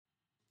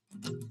You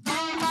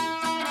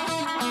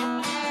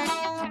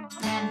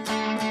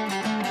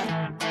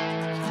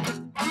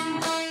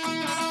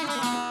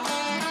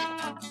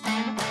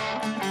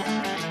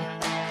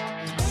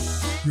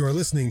are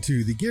listening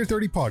to the Gear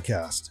 30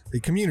 podcast, a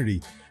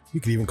community, you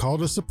could even call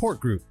it a support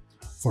group,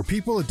 for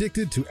people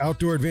addicted to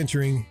outdoor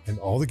adventuring and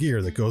all the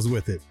gear that goes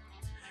with it.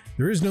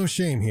 There is no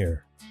shame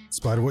here. In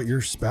spite of what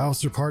your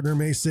spouse or partner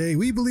may say,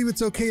 we believe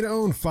it's okay to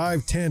own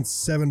 5 tents,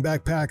 7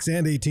 backpacks,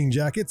 and 18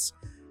 jackets.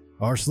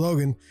 Our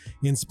slogan,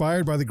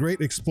 inspired by the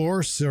great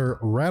explorer Sir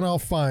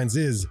Ranulph Fiennes,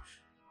 is,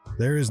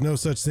 there is no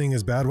such thing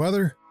as bad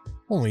weather,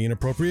 only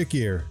inappropriate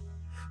gear.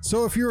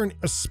 So if you're an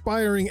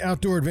aspiring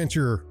outdoor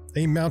adventurer,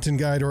 a mountain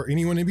guide, or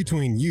anyone in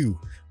between, you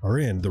are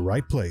in the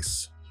right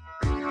place.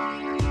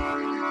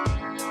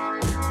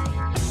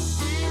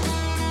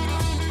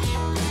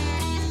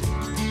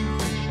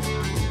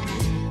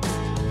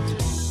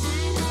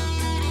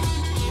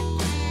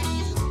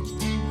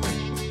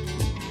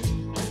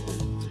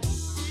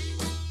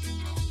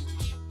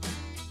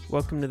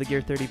 Welcome to the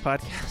Gear 30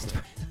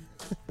 podcast.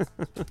 I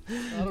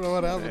don't know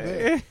what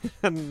happened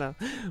there. No.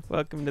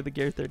 Welcome to the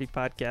Gear 30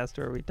 podcast,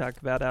 where we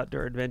talk about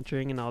outdoor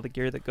adventuring and all the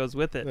gear that goes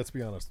with it. Let's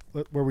be honest,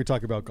 where we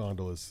talk about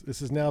gondolas.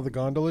 This is now the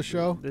Gondola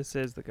show. This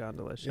is the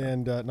Gondola show.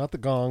 And not the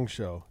Gong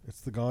show. It's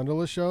the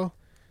Gondola show.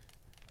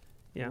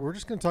 Yeah. We're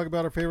just going to talk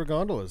about our favorite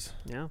gondolas.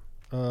 Yeah.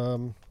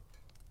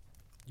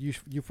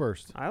 You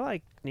first. I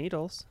like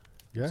Needles.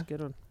 Yeah? It's a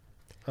good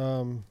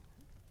one.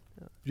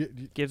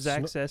 Gives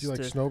access to... Do you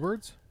like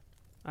snowbirds?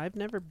 I've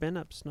never been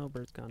up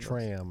Snowbird's gondolas.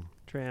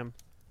 Tram.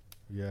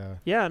 Yeah.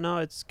 Yeah, no,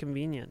 it's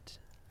convenient.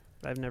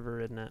 I've never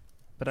ridden it,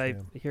 but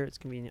Tram. I hear it's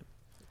convenient.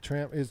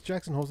 Tram. Is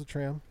Jackson Hole's a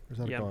tram? Or is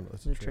that a gondola?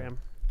 It's a tram.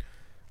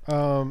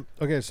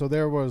 Okay, so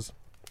there was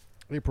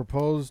a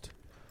proposed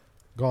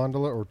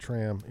gondola or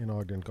tram in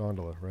Ogden,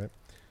 gondola, right?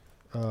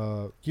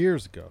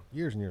 Years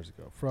and years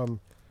ago, from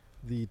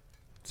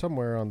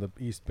somewhere on the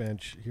east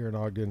bench here in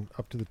Ogden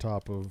up to the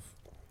top of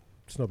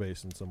Snow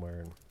Basin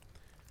somewhere,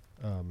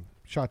 and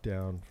shot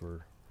down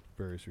for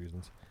various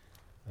reasons.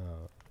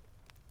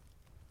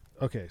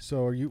 Okay,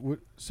 so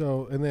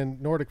and then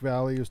Nordic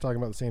Valley was talking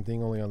about the same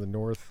thing, only on the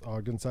North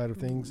Ogden side of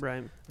things.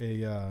 Right.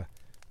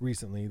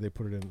 Recently they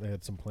put it in. They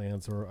had some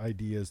plans or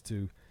ideas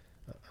to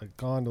a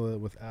gondola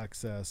with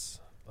access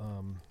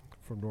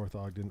from North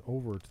Ogden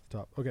over to the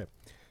top. Okay,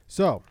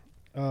 so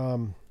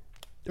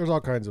there's all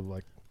kinds of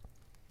like.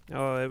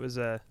 Oh, it was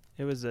a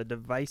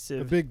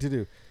divisive. A big to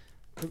do.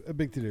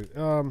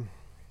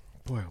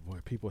 Boy, oh boy,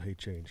 people hate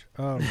change.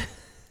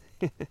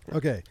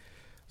 Okay,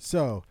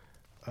 so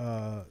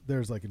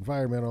there's like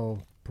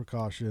environmental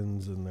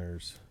precautions, and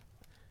there's...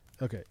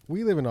 Okay,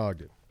 we live in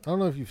Ogden. I don't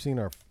know if you've seen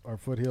our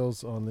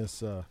foothills on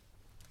this, well,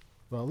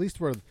 at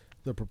least where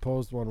the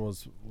proposed one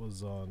was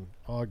on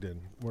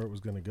Ogden, where it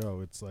was going to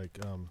go. It's like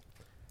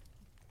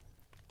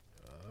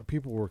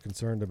people were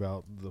concerned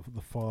about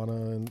the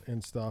fauna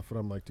and stuff, and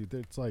I'm like, dude,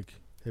 it's like,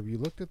 have you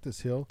looked at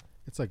this hill?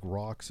 It's like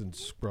rocks and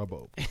scrub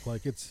oak.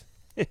 Like, it's...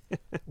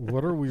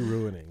 What are we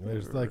ruining?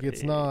 There's like,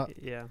 it's not.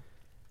 Yeah.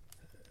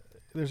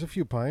 There's a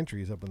few pine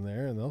trees up in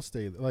there, and they'll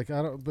stay. Like,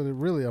 I don't. But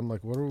really, I'm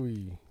like, what are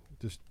we?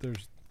 Just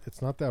there's.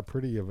 It's not that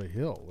pretty of a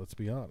hill. Let's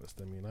be honest.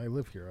 I mean, I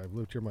live here. I've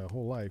lived here my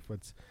whole life.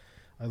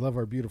 I love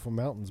our beautiful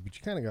mountains, but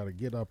you kind of got to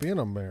get up in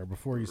them there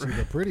before you see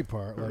the pretty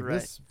part. Like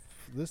right.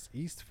 this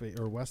east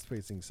or west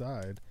facing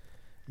side,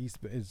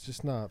 it's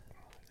just not.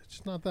 It's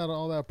just not that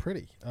all that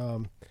pretty.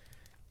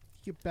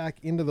 Get back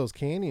into those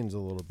canyons a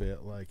little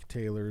bit, like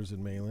Taylor's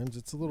and Malin's,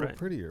 it's a little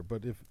prettier.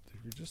 But if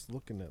you're just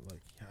looking at,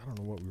 like, I don't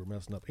know what we were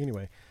messing up.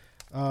 Anyway,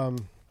 I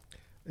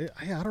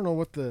don't know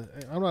what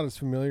I'm not as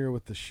familiar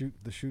with the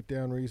shoot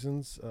down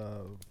reasons,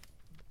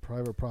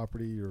 private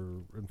property or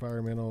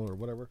environmental or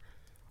whatever.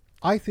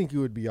 I think it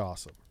would be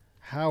awesome.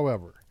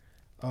 However,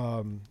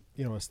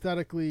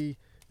 aesthetically,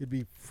 it'd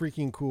be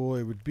freaking cool.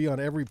 It would be on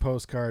every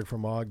postcard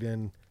from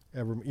Ogden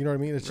ever. You know what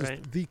I mean? It's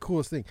just the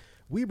coolest thing.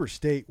 Weber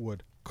State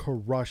would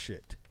crush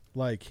it.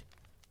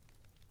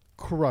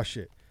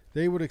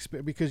 They would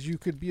expect, because you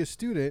could be a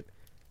student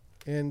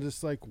and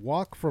just like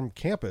walk from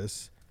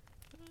campus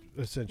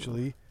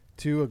essentially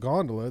to a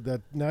gondola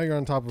that now you're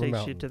on top of a mountain.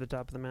 Takes you to the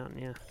top of the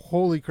mountain. Yeah.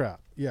 Holy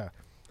crap. Yeah.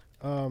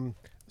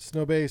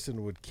 Snow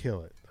Basin would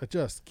kill it.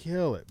 Just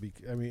kill it.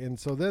 And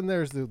so then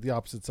there's the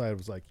opposite side. It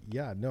was like,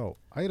 yeah, no,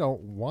 I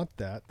don't want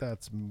that.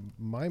 That's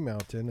my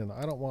mountain, and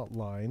I don't want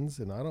lines,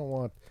 and I don't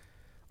want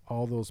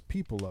all those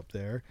people up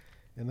there.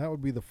 And that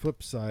would be the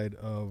flip side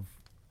of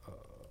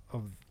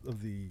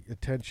the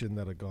attention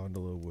that a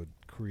gondola would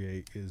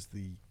create, is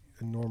the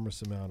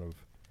enormous amount of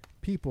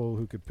people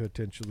who could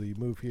potentially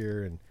move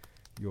here, and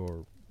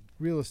your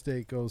real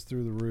estate goes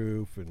through the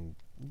roof, and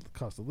the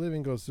cost of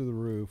living goes through the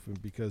roof.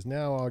 And because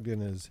now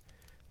Ogden is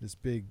this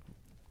big,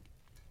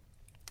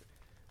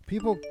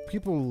 people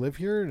live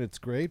here and it's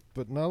great,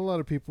 but not a lot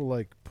of people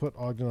like put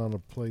Ogden on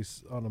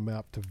a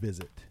map to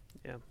visit.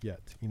 Yeah.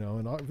 Yet,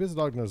 and Visit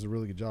Ogden does a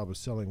really good job of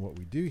selling what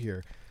we do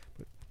here,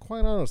 but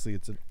quite honestly,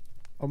 it's an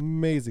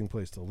amazing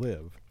place to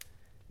live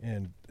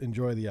and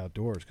enjoy the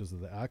outdoors because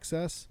of the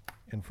access.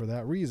 And for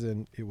that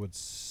reason, it would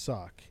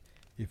suck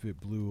if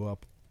it blew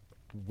up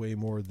way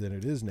more than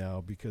it is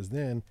now, because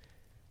then,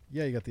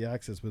 yeah, you got the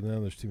access, but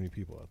then there's too many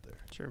people out there.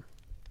 Sure.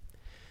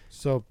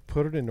 So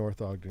put it in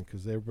North Ogden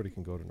because everybody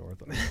can go to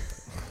North Ogden.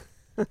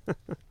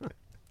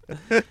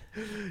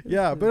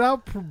 Yeah, but how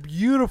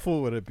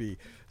beautiful would it be?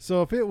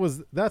 So if it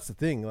was, that's the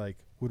thing. Like,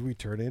 would we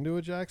turn into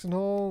a Jackson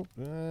Hole?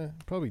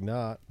 Probably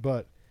not.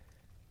 But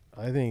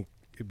I think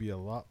it'd be a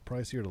lot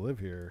pricier to live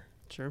here.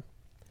 Sure.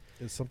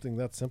 If something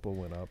that simple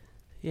went up.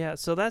 Yeah.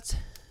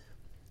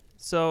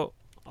 So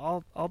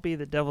I'll be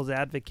the devil's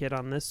advocate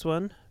on this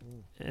one.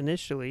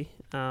 Initially,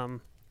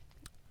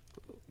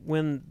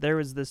 when there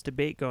was this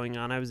debate going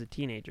on, I was a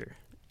teenager,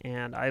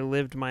 and I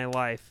lived my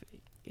life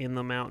in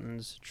the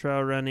mountains,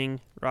 trail running,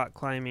 rock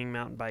climbing,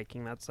 mountain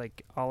biking. That's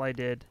like all I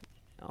did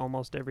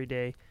almost every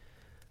day.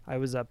 I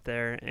was up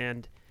there,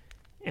 and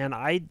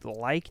I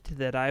liked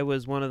that I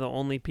was one of the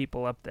only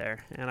people up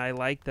there, and I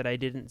liked that I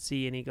didn't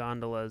see any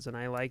gondolas, and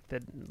I liked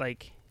that,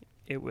 like,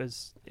 it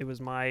was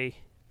my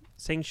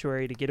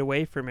sanctuary to get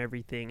away from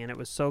everything, and it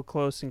was so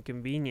close and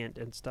convenient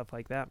and stuff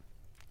like that.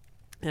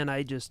 And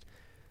I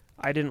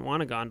didn't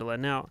want a gondola.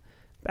 Now,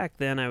 back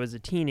then I was a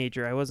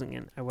teenager. I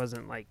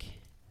wasn't like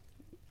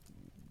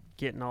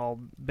getting all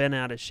bent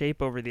out of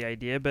shape over the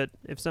idea, but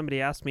if somebody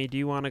asked me, do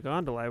you want a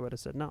gondola, I would have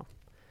said no.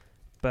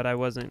 But I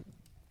wasn't,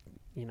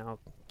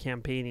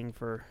 campaigning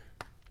for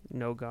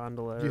no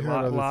gondola You or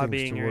had other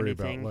lobbying things to or worry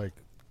anything. about, like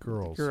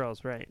girls.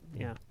 Girls, right,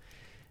 yeah.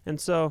 And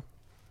so,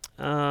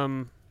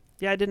 I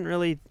didn't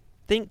really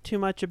think too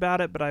much about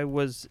it, but I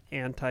was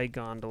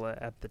anti-gondola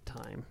at the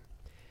time.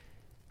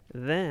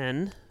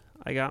 Then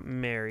I got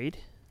married.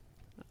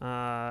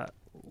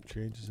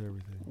 Changes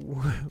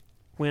everything.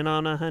 Went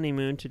on a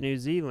honeymoon to New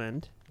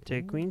Zealand, to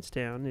Ooh.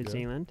 Queenstown, New Yeah.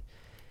 Zealand.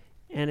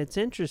 And it's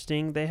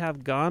interesting, they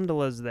have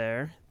gondolas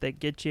there that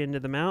get you into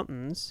the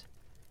mountains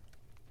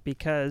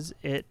because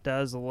it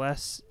does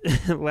less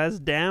less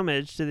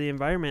damage to the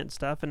environment and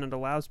stuff, and it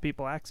allows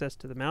people access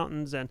to the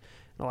mountains and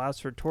allows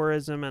for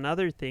tourism and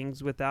other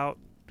things without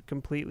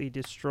completely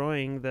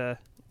destroying the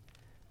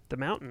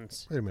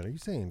mountains. Wait a minute. Are you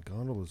saying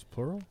gondolas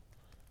plural?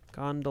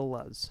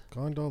 Gondolas.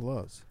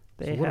 Gondolas.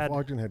 They so what had if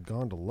Ogden had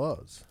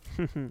gondolas?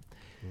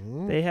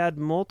 They had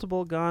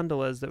multiple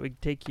gondolas that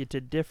would take you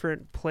to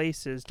different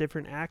places,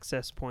 different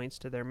access points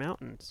to their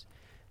mountains.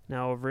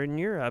 Now, over in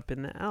Europe,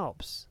 in the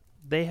Alps,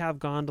 they have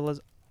gondolas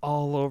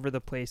all over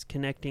the place,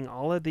 connecting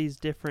all of these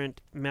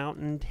different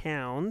mountain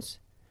towns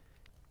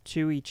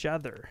to each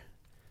other.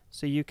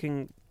 So you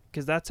can,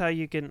 because that's how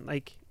you can,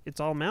 like, it's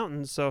all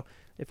mountains. So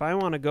if I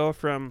want to go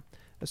from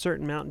a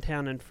certain mountain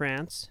town in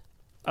France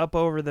up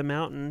over the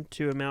mountain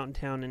to a mountain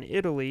town in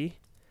Italy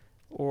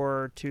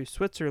or to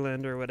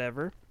Switzerland or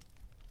whatever,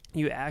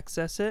 you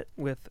access it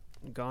with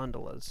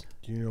gondolas.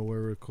 Do you know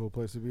where a cool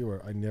place would be?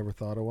 Where I never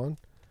thought of one,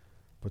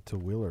 but to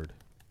Willard.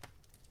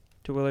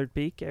 To Willard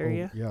Peak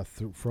area? Oh, yeah,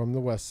 from the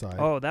west side.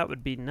 Oh, that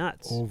would be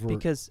nuts. Over-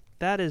 because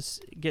that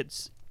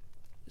gets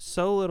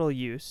so little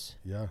use.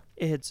 Yeah.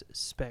 It's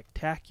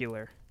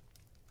spectacular.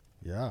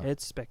 Yeah.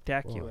 It's Well,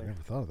 spectacular. I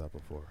never thought of that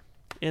before.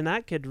 And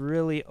that could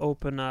really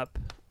open up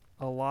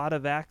a lot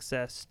of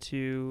access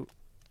to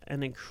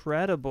an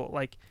incredible,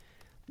 like,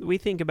 we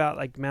think about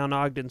like Mount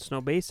Ogden Snow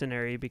Basin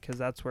area because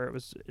that's where it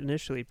was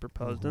initially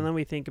proposed. Mhm. And then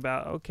we think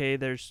about, okay,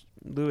 there's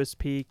Lewis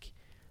Peak,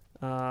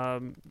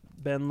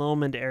 Ben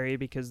Lomond area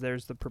because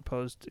there's the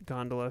proposed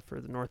gondola for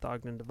the North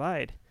Ogden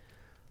Divide.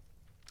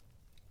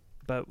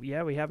 But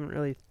yeah, we haven't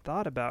really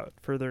thought about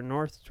further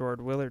north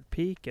toward Willard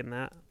Peak and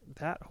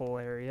that whole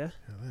area.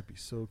 Yeah, that'd be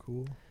so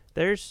cool.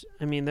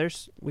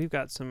 We've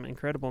got some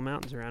incredible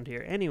mountains around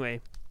here.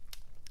 Anyway,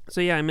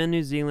 so yeah, I'm in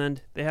New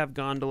Zealand. They have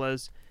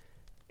gondolas.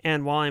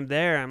 And while I'm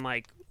there, I'm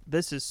like,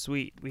 this is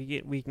sweet.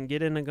 We can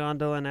get in a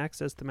gondola and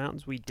access the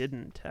mountains. We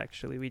didn't,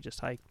 actually. We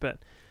just hiked,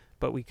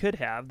 but we could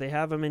have. They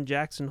have them in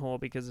Jackson Hole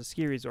because of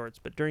ski resorts.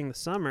 But during the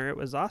summer, it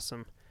was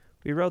awesome.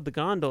 We rode the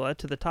gondola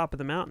to the top of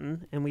the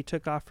mountain, and we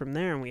took off from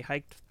there, and we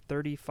hiked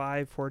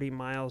 35, 40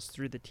 miles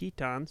through the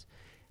Tetons.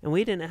 And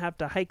we didn't have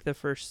to hike the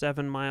first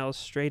 7 miles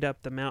straight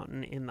up the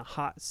mountain in the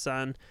hot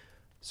sun,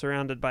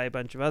 surrounded by a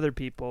bunch of other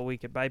people. We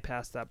could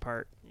bypass that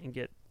part and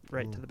get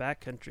right to the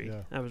backcountry.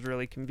 Yeah. That was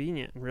really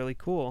convenient and really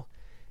cool.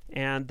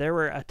 And there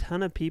were a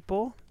ton of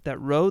people that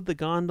rode the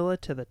gondola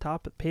to the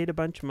top, paid a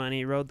bunch of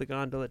money, rode the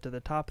gondola to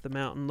the top of the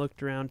mountain,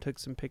 looked around, took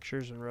some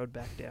pictures, and rode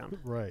back down.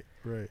 Right.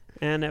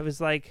 And it was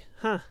like,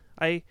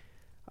 I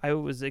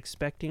was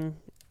expecting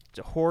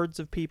hordes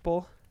of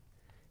people,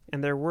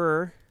 and there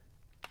were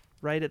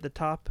right at the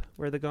top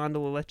where the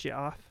gondola let you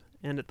off,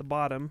 and at the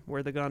bottom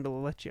where the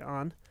gondola let you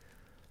on.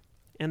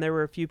 And there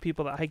were a few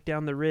people that hiked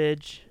down the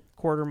ridge,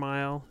 quarter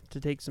mile, to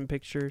take some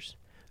pictures.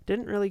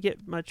 Didn't really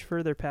get much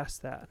further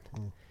past that.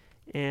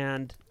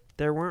 And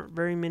there weren't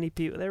very many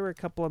people. There were a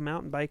couple of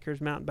mountain bikers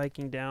mountain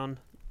biking down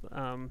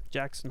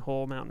Jackson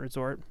Hole Mountain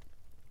Resort.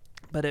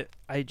 But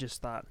I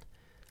just thought,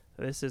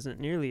 this isn't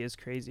nearly as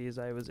crazy as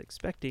I was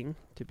expecting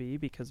to be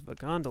because of a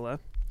gondola.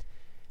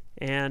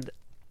 And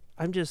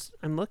I'm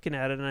looking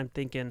at it and I'm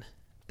thinking,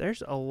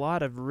 there's a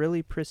lot of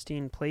really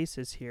pristine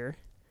places here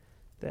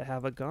that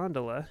have a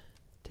gondola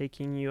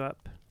taking you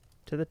up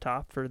to the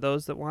top. For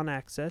those that want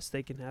access,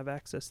 they can have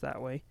access that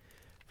way.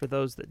 For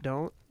those that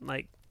don't,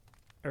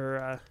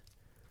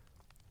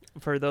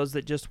 for those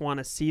that just want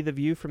to see the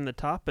view from the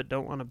top but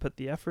don't want to put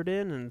the effort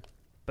in,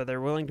 but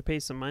they're willing to pay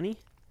some money,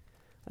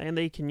 and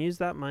they can use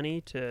that money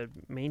to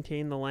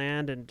maintain the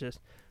land and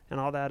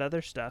all that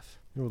other stuff.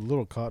 You know,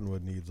 Little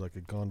Cottonwood needs like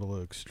a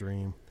gondola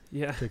extreme.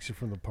 Yeah. Takes you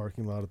from the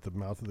parking lot at the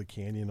mouth of the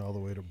canyon all the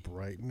way to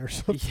Brighton or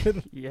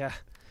something. Yeah.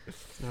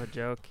 No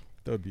joke.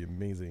 That would be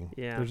amazing.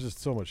 Yeah. There's just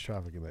so much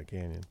traffic in that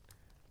canyon.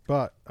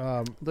 But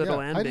Little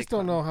and I big just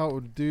don't know Cottonwood. how it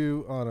would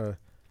do on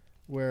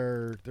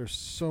where there's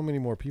so many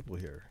more people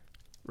here.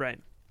 Right.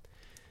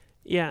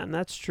 Yeah, and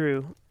that's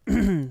true.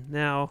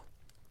 Now,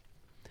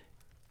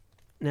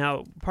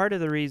 part of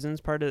the reasons,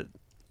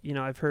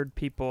 I've heard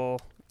people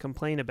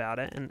complain about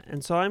it,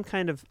 and so I'm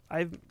kind of,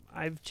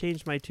 I've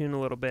changed my tune a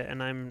little bit,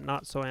 and I'm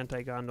not so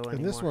anti-gondola And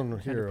anymore. this one I'm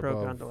here pro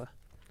above, gondola.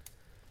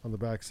 on the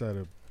backside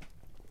of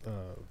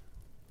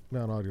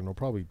Mount Ogden will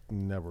probably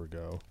never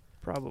go.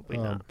 Probably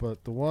not.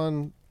 But the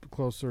one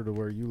closer to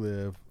where you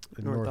live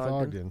in North Ogden.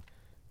 Ogden,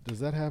 does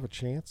that have a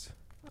chance?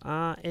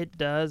 It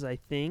does, I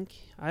think.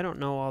 I don't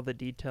know all the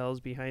details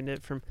behind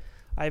it.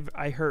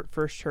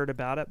 First heard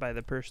about it by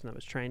the person that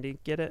was trying to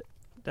get it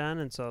done,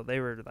 and so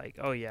they were like,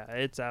 "Oh yeah,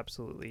 it's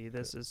absolutely.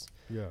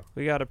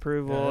 We got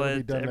approval. it'll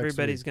be done next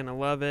Everybody's week." gonna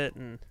love it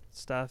and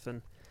stuff."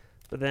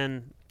 But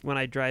then when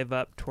I drive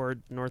up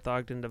toward North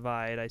Ogden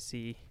Divide, I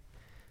see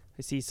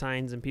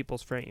signs in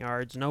people's front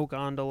yards, no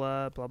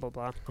gondola, blah blah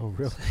blah. Oh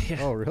really?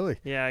 Yeah. Oh really?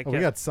 Yeah, We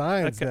got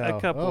signs now.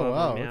 a couple oh of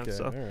wow. them. Yeah, Okay.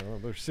 so All right, well,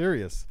 they're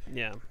serious.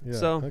 yeah. Yeah.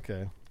 So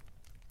Okay.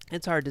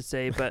 it's hard to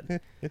say, but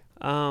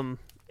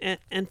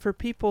and for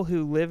people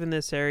who live in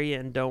this area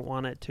and don't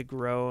want it to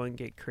grow and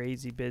get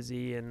crazy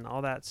busy and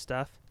all that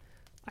stuff,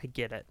 I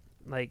get it.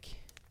 Like,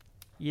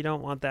 you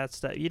don't want that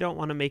stuff. You don't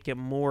want to make it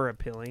more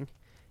appealing.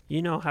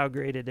 You know how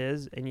great it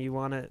is, and you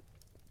want to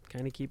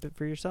kind of keep it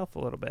for yourself a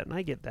little bit, and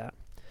I get that.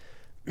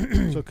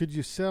 So could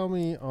you sell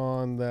me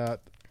on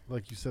that?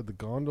 Like you said, the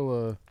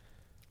gondola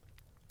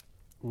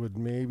would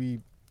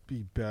maybe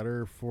be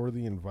better for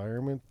the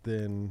environment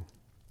than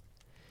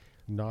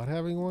not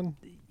having one?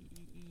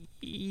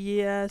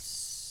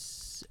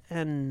 Yes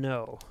and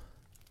no.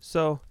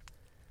 So,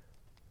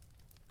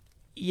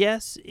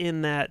 yes,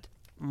 in that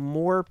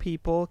more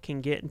people can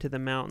get into the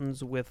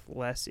mountains with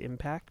less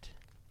impact.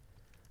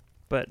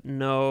 But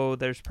no,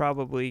 there's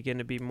probably going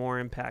to be more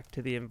impact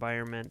to the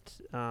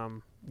environment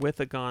with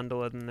a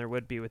gondola than there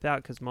would be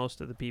without, because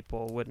most of the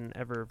people wouldn't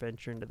ever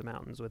venture into the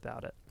mountains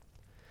without it.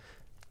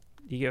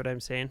 You get what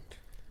I'm saying?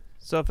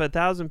 So if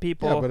 1,000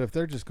 people... Yeah, but if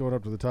they're just going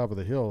up to the top of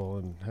the hill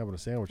and having a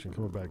sandwich and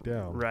coming back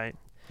down... Right.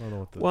 I don't know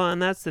what the... Well,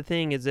 and that's the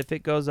thing, is if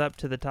it goes up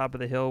to the top of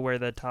the hill where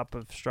the top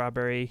of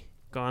Strawberry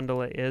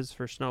Gondola is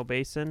for Snow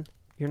Basin,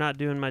 you're not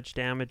doing much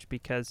damage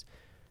because...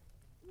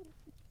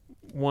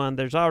 One,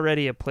 there's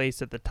already a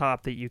place at the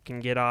top that you can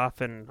get off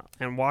and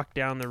walk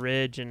down the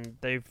ridge, and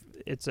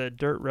it's a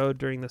dirt road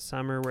during the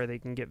summer where they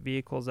can get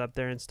vehicles up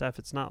there and stuff.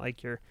 It's not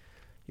like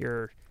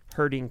you're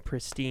hurting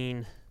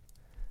pristine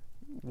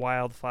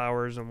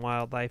wildflowers and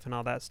wildlife and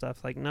all that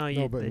stuff. Like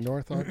but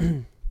North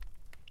Ogden,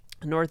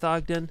 North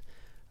Ogden,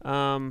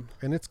 and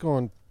it's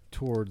going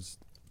towards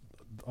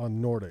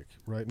on Nordic,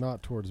 right?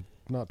 Not towards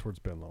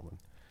Ben Lomond,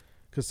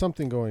 because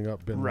something going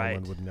up Ben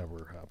Lomond would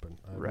never happen.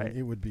 I mean,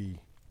 it would be.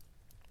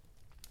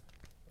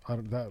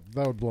 That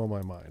would blow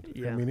my mind.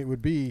 Yeah. I mean, it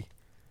would be,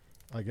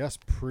 I guess,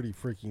 pretty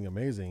freaking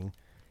amazing,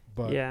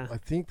 but I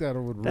think that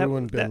would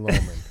ruin Ben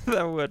Lomond.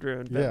 That would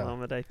ruin Ben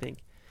Lomond, I think.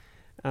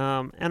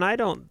 And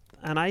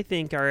I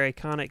think our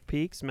iconic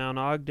peaks, Mount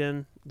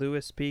Ogden,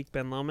 Lewis Peak,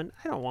 Ben Lomond,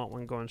 I don't want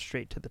one going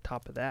straight to the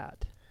top of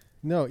that.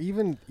 No,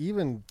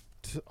 even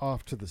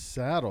off to the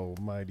saddle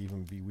might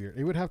even be weird.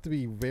 It would have to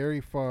be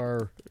very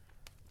far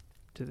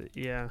to the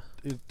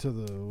to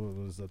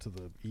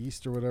the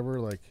east or whatever,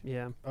 like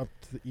up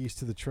to the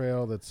east of the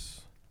trail.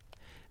 That's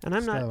and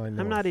I'm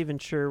not even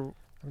sure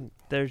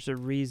there's a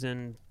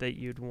reason that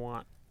you'd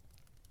want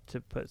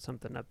to put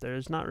something up there.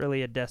 There's not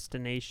really a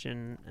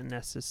destination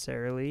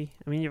necessarily.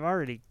 I mean, you've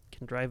already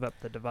can drive up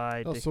the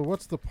divide. Oh, so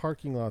what's the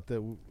parking lot that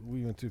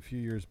we went to a few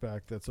years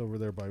back that's over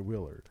there by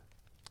Willard?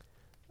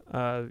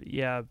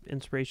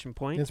 Inspiration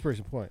Point.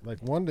 Inspiration Point.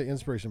 Like one to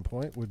Inspiration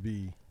Point would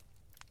be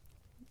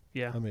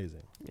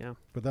amazing. Yeah.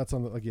 But that's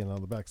on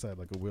the backside,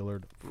 like a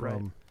Willard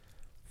from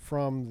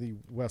the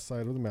west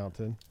side of the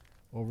mountain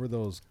over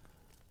those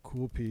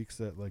cool peaks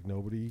that like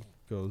nobody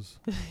goes.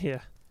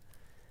 Yeah.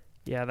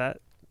 That.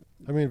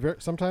 I mean,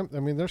 sometimes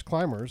there's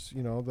climbers,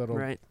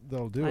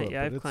 that'll do it.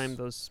 Yeah, I've climbed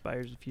those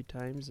spires a few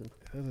times, and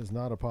it is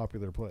not a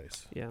popular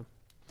place. Yeah.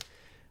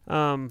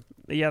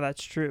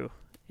 That's true,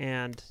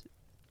 and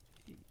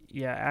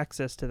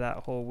access to that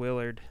whole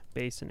Willard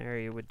Basin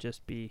area would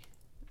just be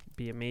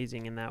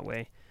amazing in that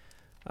way.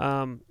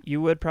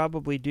 You would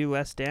probably do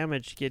less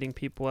damage getting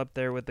people up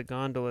there with the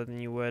gondola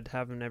than you would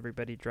having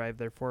everybody drive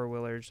their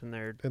four-wheelers and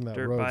their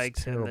dirt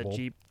bikes and the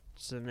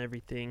Jeeps and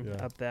everything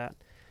up that.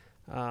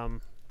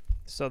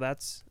 So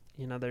that's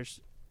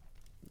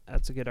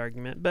a good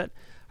argument. But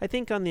I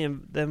think on the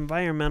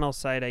environmental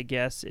side, I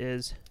guess,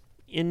 is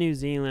in New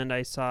Zealand.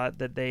 I saw it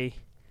that they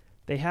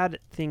had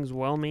things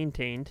well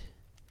maintained.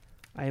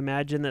 I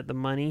imagine that the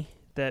money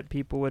that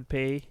people would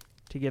pay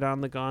to get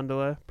on the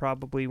gondola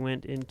probably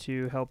went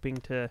into helping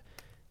to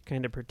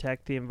kind of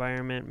protect the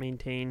environment,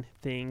 maintain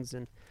things,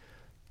 and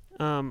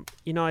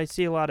I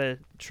see a lot of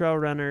trail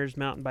runners,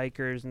 mountain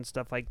bikers, and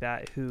stuff like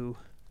that who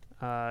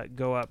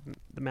go up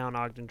the Mount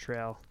Ogden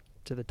Trail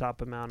to the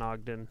top of Mount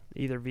Ogden,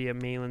 either via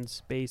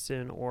Malin's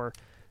Basin or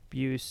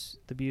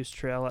the Buse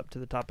Trail up to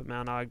the top of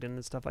Mount Ogden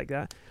and stuff like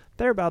that.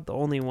 They're about the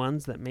only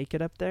ones that make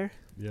it up there.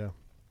 Yeah.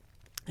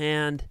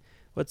 And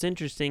what's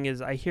interesting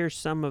is I hear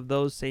some of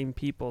those same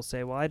people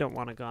say, well, I don't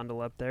want a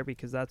gondola up there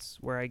because that's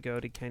where I go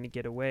to kind of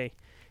get away.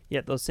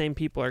 Yet those same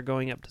people are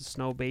going up to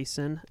Snow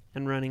Basin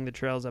and running the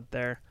trails up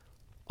there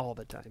all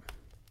the time.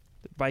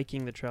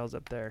 Biking the trails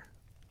up there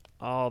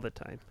all the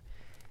time.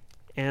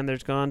 And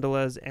there's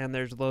gondolas and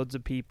there's loads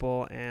of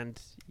people, and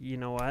you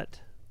know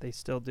what? They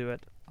still do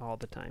it all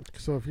the time.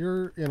 So if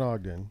you're in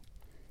Ogden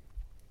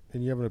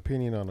and you have an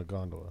opinion on a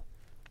gondola,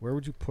 where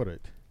would you put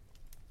it?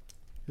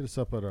 Hit us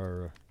up at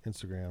our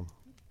Instagram,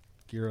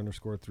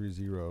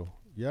 gear_30.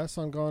 Yes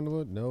on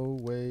gondola, no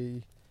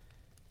way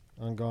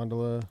on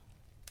gondola,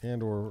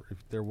 and or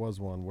if there was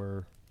one,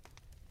 where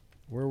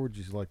would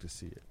you like to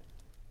see it?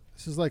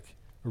 This is like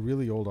a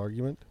really old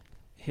argument.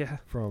 Yeah.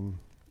 From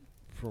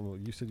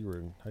you said you were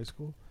in high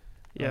school.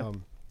 Yeah.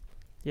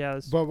 Yeah.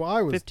 But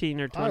I was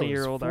 15 or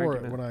 20-year-old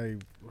argument. I'm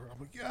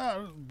like,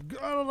 yeah,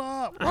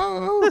 gondola.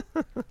 Whoa.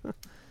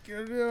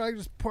 I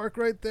just park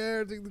right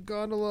there, take the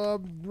gondola,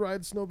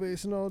 ride Snow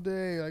Basin all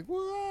day. Like,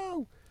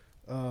 whoa.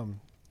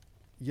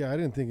 Yeah, I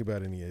didn't think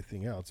about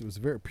anything else. It was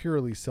a very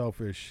purely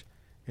selfish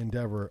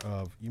endeavor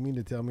of, you mean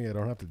to tell me I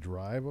don't have to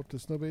drive up to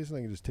Snow Basin?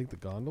 I can just take the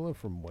gondola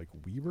from like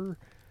Weber,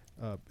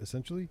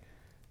 essentially.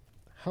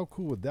 How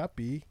cool would that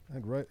be?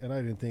 And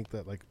I didn't think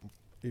that like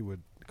it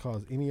would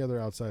cause any other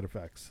outside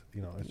effects.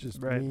 It's just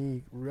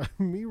me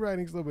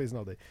riding Snow Basin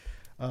all day.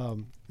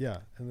 Yeah,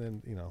 and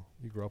then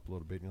you grow up a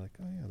little bit and you're like,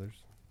 oh yeah, that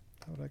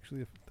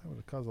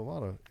would cause a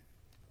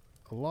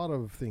lot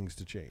of things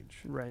to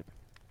change. Right.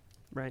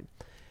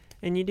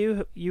 And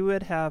you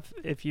would have,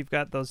 if you've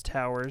got those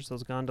towers,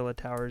 those gondola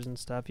towers and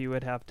stuff, you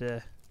would have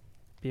to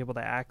be able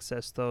to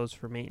access those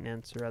for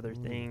maintenance or other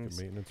things.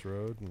 The maintenance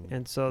road.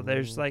 And so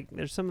there's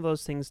some of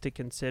those things to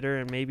consider,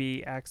 and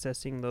maybe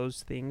accessing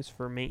those things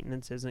for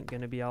maintenance isn't going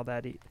to be all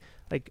that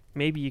like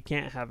maybe you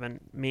can't have a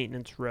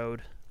maintenance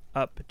road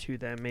up to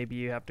them. Maybe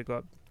you have to go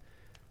up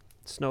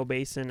Snow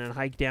Basin and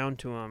hike down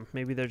to them.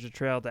 Maybe there's a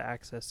trail to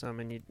access them,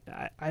 and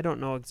I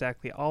don't know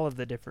exactly all of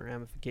the different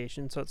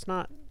ramifications. So it's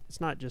not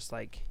just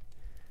like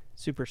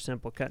super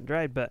simple cut and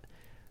dried, but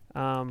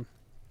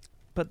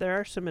there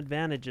are some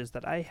advantages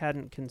that I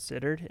hadn't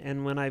considered,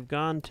 and when I've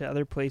gone to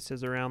other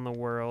places around the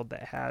world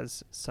that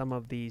has some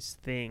of these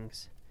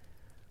things,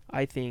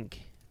 I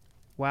think,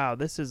 wow,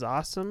 this is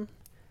awesome.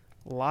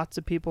 Lots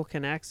of people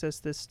can access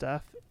this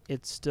stuff.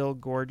 It's still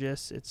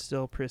gorgeous. It's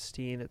still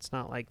pristine. It's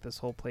not like this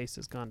whole place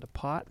has gone to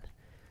pot.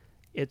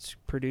 It's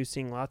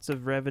producing lots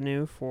of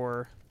revenue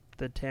for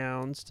the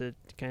towns to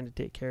kind of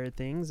take care of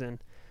things, and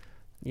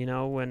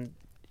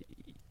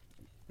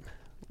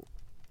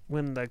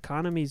when the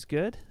economy's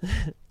good,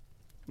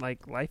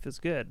 like life is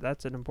good.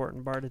 That's an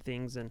important part of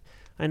things. And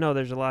I know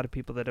there's a lot of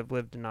people that have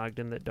lived in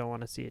Ogden that don't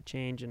want to see it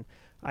change. And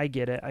I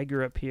get it. I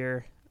grew up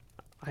here.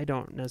 I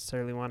don't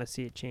necessarily want to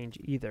see it change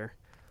either.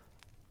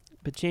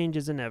 But change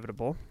is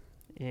inevitable.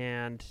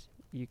 And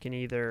you can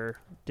either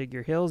dig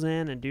your heels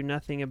in and do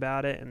nothing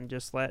about it and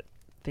just let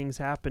things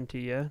happen to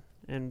you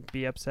and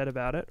be upset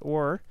about it.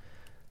 Or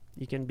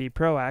you can be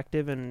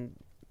proactive and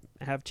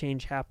have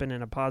change happen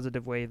in a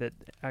positive way that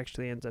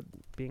actually ends up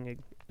being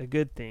a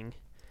good thing.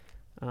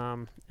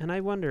 And I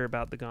wonder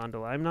about the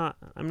gondola. I'm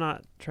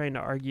not trying to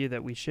argue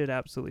that we should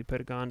absolutely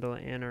put a gondola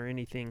in or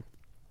anything.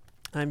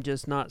 I'm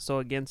just not so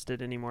against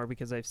it anymore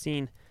because I've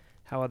seen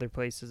how other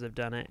places have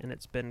done it, and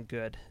it's been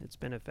good. It's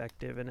been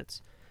effective, and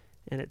it's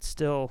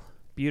still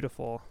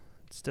beautiful.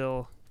 It's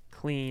still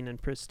clean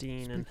and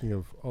pristine. Speaking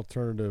of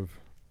alternative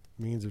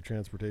means of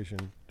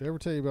transportation, did I ever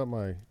tell you about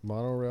my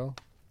monorail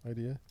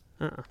idea?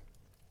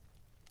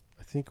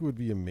 I think it would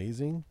be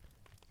amazing.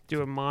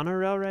 Do a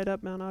monorail right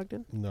up Mount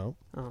Ogden? No.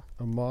 Oh.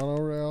 A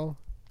monorail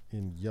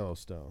in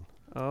Yellowstone.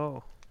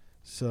 Oh.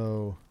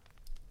 So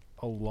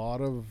a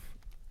lot of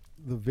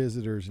the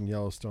visitors in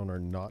Yellowstone are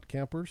not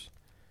campers.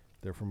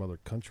 They're from other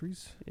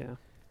countries. Yeah.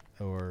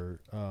 Or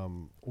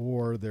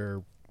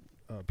they're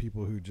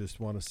people who just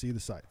want to see the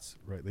sights,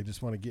 right? They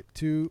just want to get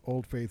to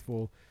Old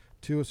Faithful,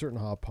 to a certain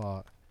hot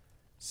pot,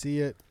 see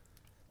it,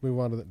 move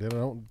on to they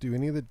don't do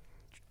any of the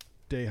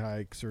day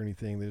hikes or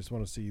anything. They just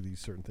want to see these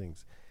certain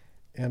things.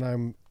 And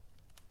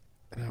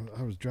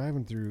I was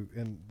driving through,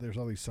 and there's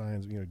all these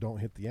signs, don't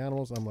hit the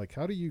animals. I'm like,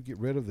 how do you get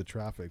rid of the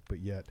traffic but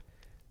yet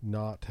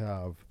not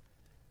have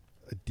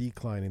a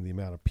decline in the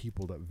amount of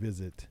people that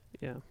visit?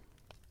 Yeah.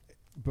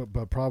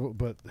 But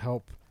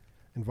help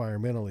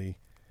environmentally.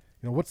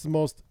 What's the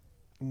most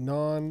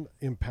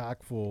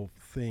non-impactful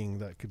thing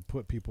that could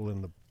put people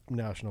in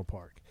national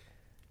park.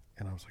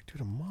 And I was like,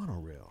 dude, a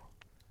monorail.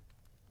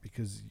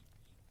 Because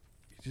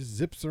it just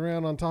zips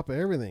around on top of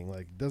everything.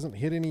 Like, doesn't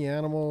hit any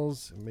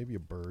animals. Maybe a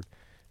bird.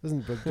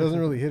 Doesn't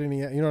really hit any,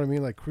 you know what I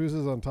mean? Like,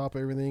 cruises on top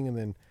of everything. And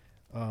then,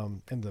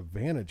 and the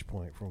vantage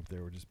point from up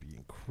there would just be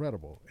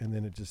incredible. And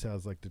then it just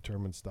has, like,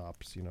 determined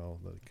stops, you know,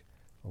 like,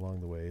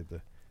 along the way,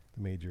 the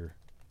major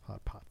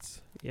hot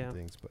pots and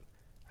things. But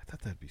I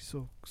thought that'd be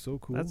so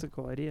cool. That's a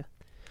cool idea.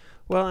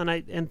 Well,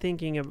 and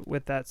thinking of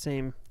with that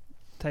same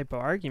type of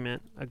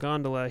argument, a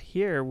gondola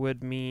here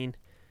would mean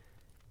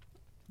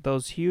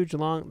that huge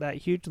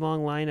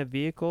long line of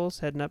vehicles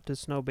heading up to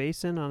Snow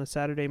Basin on a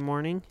Saturday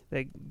morning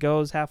that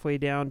goes halfway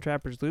down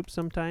Trappers Loop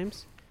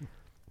sometimes.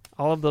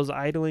 All of those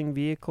idling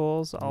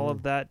vehicles, all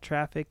of that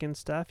traffic and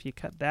stuff, you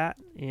cut that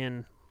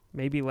in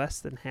maybe less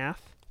than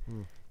half.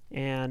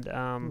 And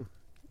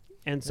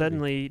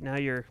suddenly now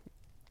you're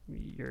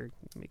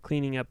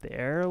cleaning up the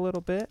air a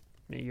little bit.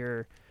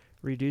 You're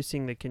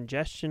reducing the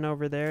congestion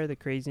over there, the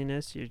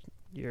craziness.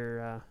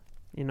 You're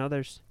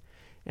there's,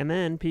 and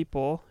then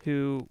people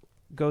who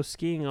go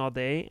skiing all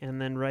day and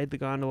then ride the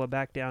gondola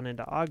back down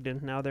into Ogden.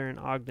 Now they're in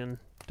Ogden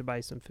to buy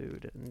some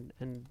food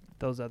and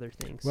those other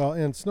things. Well,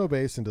 and Snow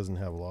Basin doesn't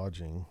have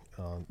lodging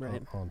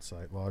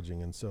on-site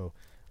lodging, and so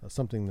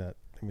something that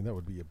that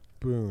would be a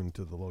boon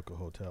to the local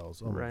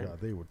hotels. Oh my God,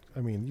 they would. I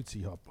mean, you'd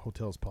see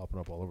hotels popping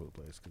up all over the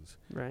place because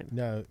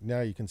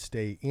now you can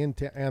stay in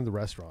and the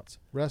restaurants,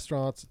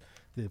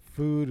 the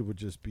food would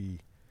just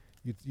be.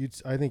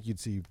 I think you'd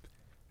see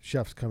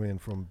chefs come in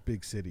from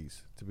big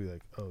cities to be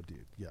like, oh,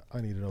 dude, yeah,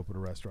 I need to open a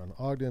restaurant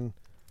in Ogden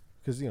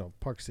because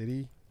Park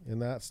City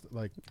and that's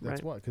why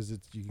because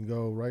you can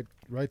go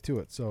right to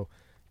it. So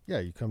yeah,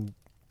 you come.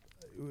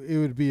 It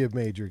would be a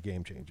major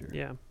game changer.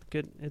 Yeah,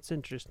 good. It's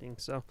interesting.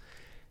 So.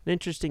 An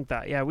interesting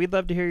thought. Yeah, we'd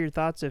love to hear your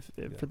thoughts. If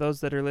for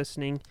those that are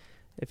listening,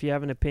 if you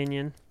have an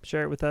opinion,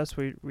 share it with us.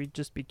 We'd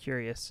just be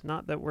curious.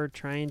 Not that we're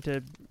trying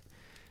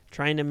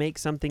to make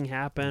something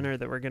happen or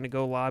that we're going to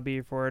go lobby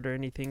for it or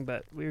anything,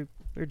 but we're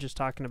just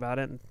talking about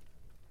it and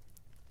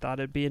thought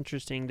it'd be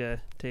interesting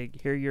to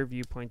hear your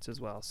viewpoints as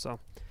well.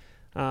 So,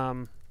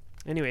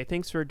 anyway,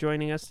 thanks for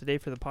joining us today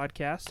for the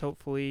podcast.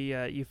 Hopefully,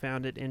 you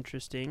found it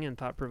interesting and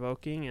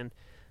thought-provoking. And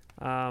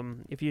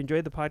if you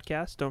enjoyed the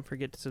podcast, don't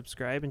forget to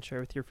subscribe and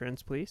share with your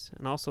friends, please.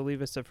 And also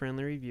leave us a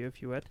friendly review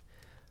if you would.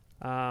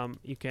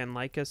 You can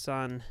like us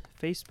on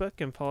Facebook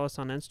and follow us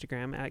on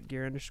Instagram at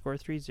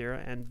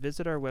gear_30 and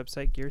visit our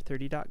website,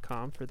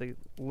 gear30.com, for the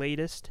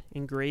latest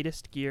and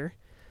greatest gear.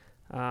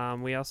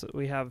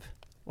 We have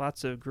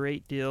lots of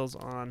great deals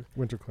on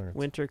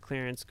winter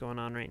clearance going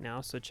on right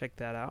now, so check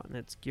that out. And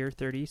it's Gear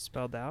 30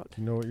 spelled out.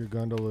 You know what your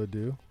gondola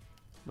do?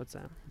 What's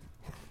that?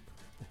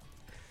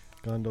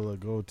 Gondola,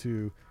 go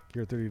to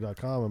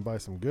gear30.com and buy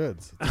some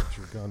goods. That's what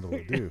your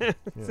gondola do.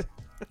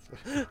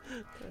 Yeah.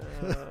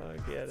 I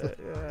get it.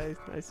 Yeah,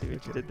 I see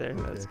what you did there.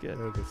 Okay. That's good.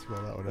 I can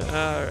smell that one out.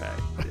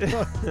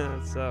 All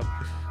right. So,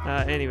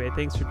 anyway,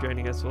 thanks for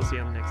joining us. We'll see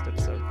you on the next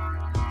episode.